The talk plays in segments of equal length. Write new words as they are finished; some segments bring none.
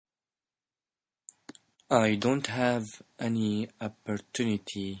I don't have any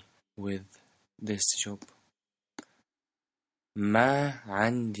opportunity with this job. ما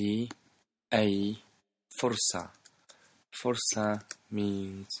عندي أي فرصة. فرصة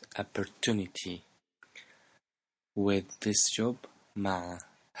means opportunity. With this job مع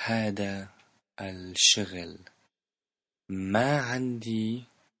هذا الشغل. ما عندي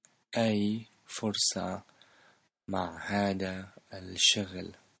أي فرصة مع هذا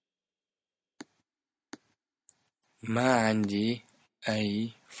الشغل. ما عندي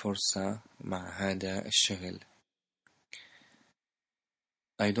أي فرصة مع هذا الشغل.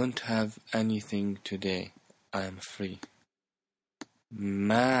 I don't have anything today. I am free.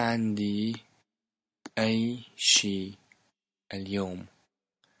 ما عندي أي شيء اليوم.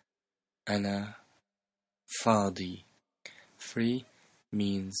 أنا فاضي. Free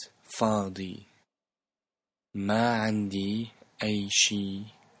means فاضي. ما عندي أي شيء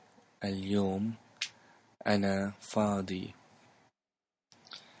اليوم. أنا فاضي.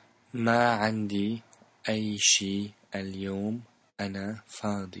 ما عندي أي شيء اليوم. أنا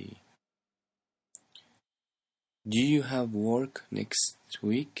فاضي. Do you have work next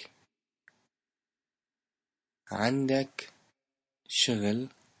week? عندك شغل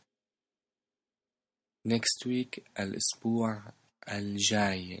next week الأسبوع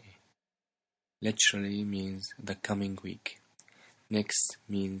الجاي. Literally means the coming week. Next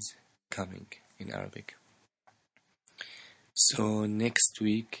means coming in Arabic. So next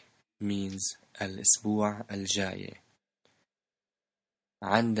week means الأسبوع الجاي.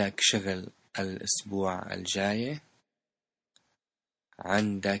 عندك شغل الأسبوع الجاي.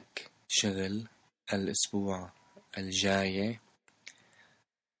 عندك شغل الأسبوع الجاي.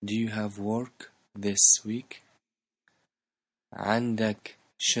 Do you have work this week? عندك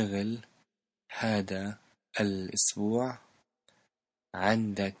شغل هذا الأسبوع.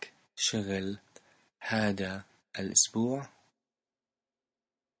 عندك شغل هذا الأسبوع.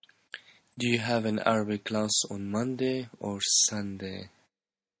 Do you have an Arabic class on Monday or Sunday?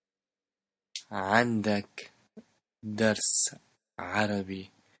 عندك درس عربي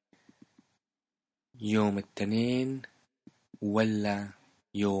يوم الاثنين ولا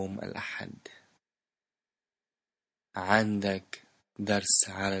يوم الأحد؟ عندك درس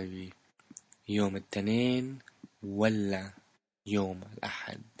عربي يوم الاثنين ولا يوم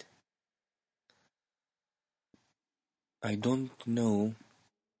الأحد؟ I don't know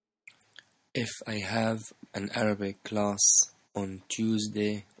if I have an Arabic class on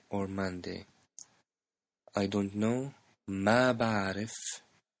Tuesday or Monday. I don't know. ما بعرف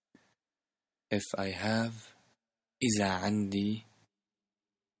if I have إذا عندي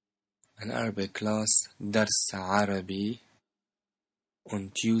an Arabic class درس عربي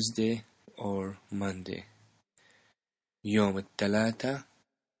on Tuesday or Monday. يوم الثلاثاء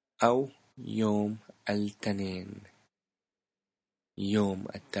أو يوم الاثنين. يوم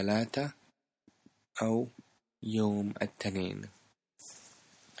الثلاثاء أو يوم الاثنين.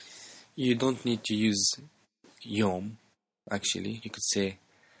 You don't need to use يوم. Actually, you could say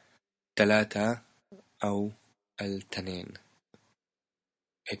ثلاثة أو الاثنين.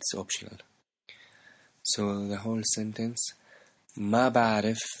 It's optional. So the whole sentence ما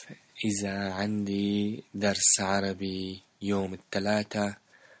بعرف إذا عندي درس عربي يوم الثلاثاء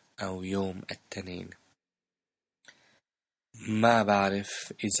أو يوم الاثنين. ما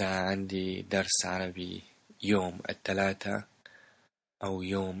بعرف إذا عندي درس عربي يوم الثلاثاء أو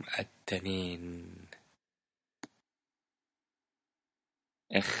يوم الاثنين.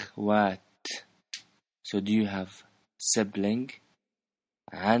 إخوات. So do you have sibling?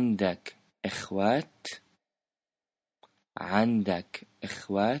 عندك إخوات. عندك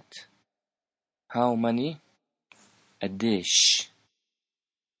إخوات. How many? قديش.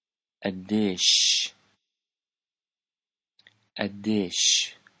 قديش.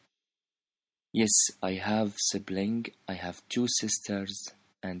 قديش. Yes, I have sibling. I have 2 sisters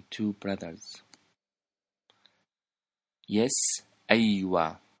and 2 brothers. Yes,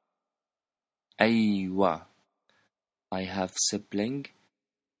 أيوة. أيوة. I have sibling.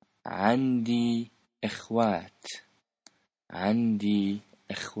 عندي إخوات. عندي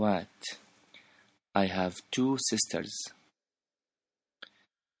إخوات. I have 2 sisters.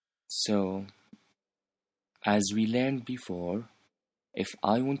 So, as we learned before, if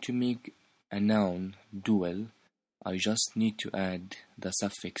I want to make a noun dual, I just need to add the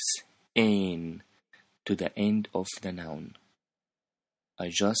suffix "-in" to the end of the noun. I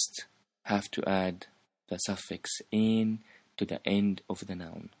just have to add the suffix "-in" to the end of the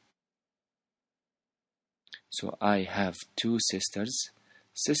noun. So I have 2 sisters.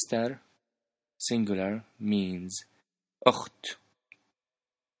 Sister, singular, means أخت.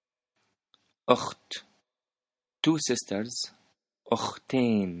 أخت. two sisters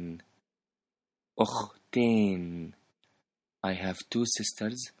أختين أختين I have two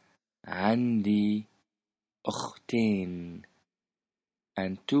sisters عندي أختين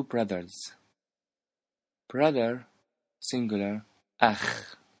and two brothers brother singular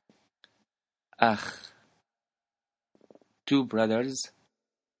أخ أخ two brothers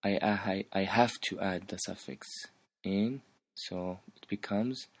I have to add the suffix in so it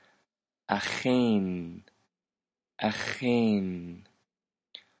becomes أخين أخين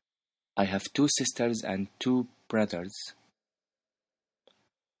I have two sisters and two brothers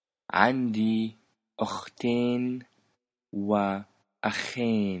عندي أختين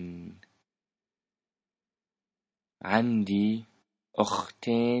وأخين عندي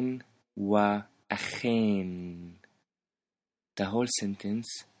أختين وأخين the whole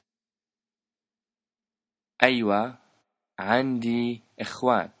sentence أيوة عندي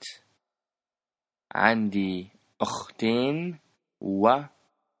إخوات عندي أختين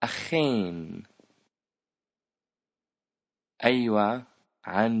وأخين أيوة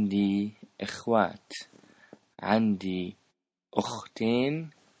عندي إخوات عندي أختين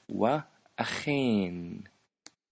وأخين